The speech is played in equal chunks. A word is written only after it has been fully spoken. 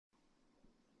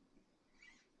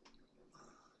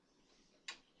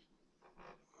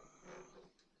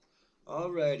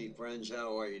Alrighty, friends,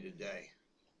 how are you today?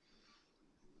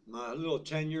 My little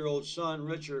 10-year-old son,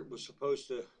 Richard, was supposed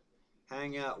to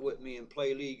hang out with me and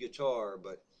play lead guitar,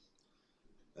 but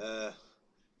uh,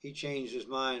 he changed his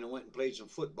mind and went and played some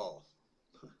football.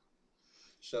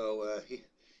 So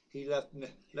he left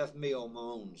me on my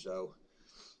own. So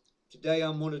today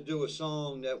I'm going to do a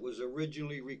song that was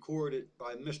originally recorded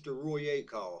by Mr. Roy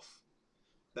Acuff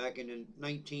back in the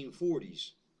 1940s.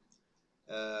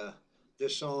 Uh,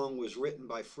 this song was written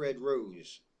by Fred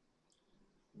Rose,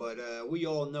 but we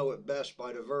all know it best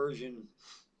by the version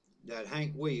that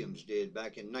Hank Williams did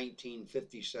back in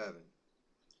 1957.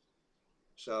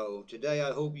 So today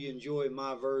I hope you enjoy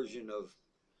my version of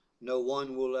No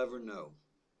One Will Ever Know.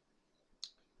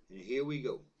 And here we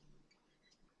go.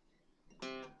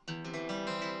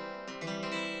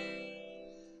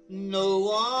 No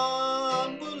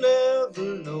one will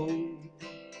ever know.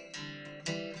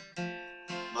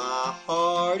 My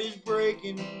heart is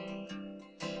breaking,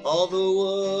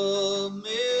 although a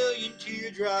million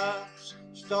teardrops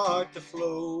start to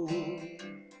flow.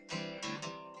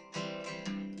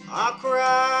 I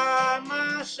cry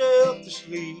myself to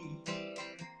sleep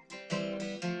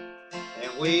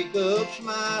and wake up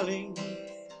smiling.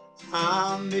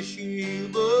 I miss you,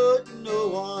 but no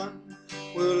one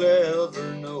will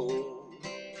ever know.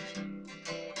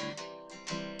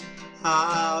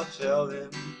 I'll tell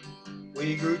them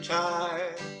we grew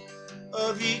tired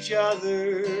of each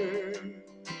other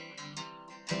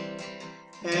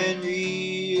and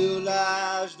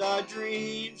realized our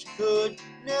dreams could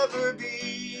never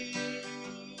be.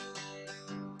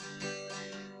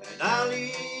 And I'll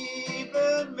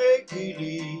even make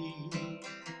believe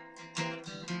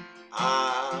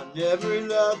I never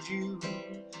loved you,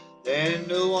 then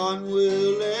no one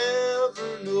will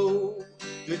ever know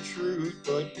the truth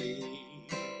but me.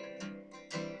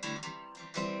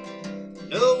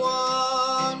 No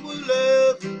one will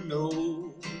ever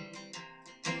know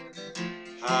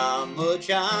how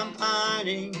much I'm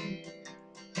pining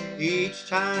each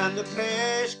time the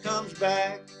past comes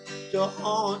back to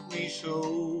haunt me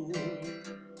so.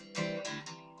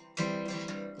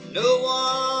 No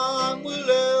one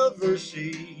will ever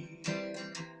see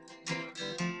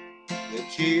the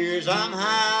tears I'm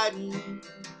hiding.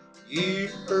 You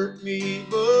hurt me,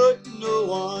 but no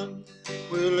one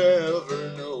will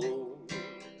ever know.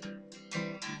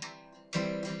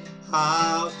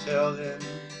 I'll tell them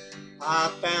I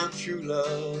found true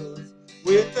love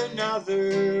with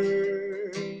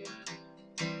another,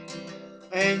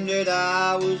 and that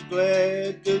I was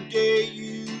glad the day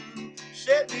you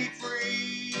set me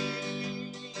free.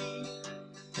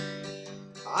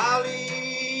 I'll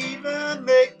even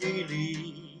make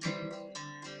believe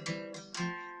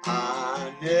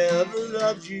I never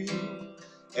loved you,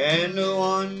 and no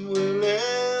one will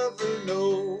ever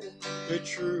know the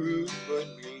truth but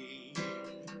me.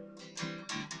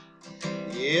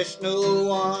 Yes, no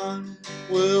one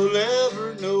will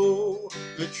ever know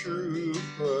the truth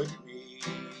but me.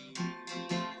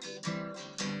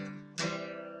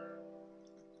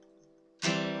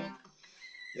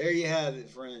 There you have it,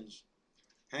 friends.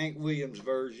 Hank Williams'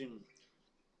 version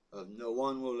of No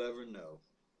One Will Ever Know,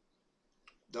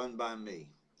 done by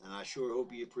me, and I sure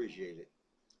hope you appreciate it.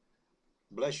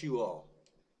 Bless you all.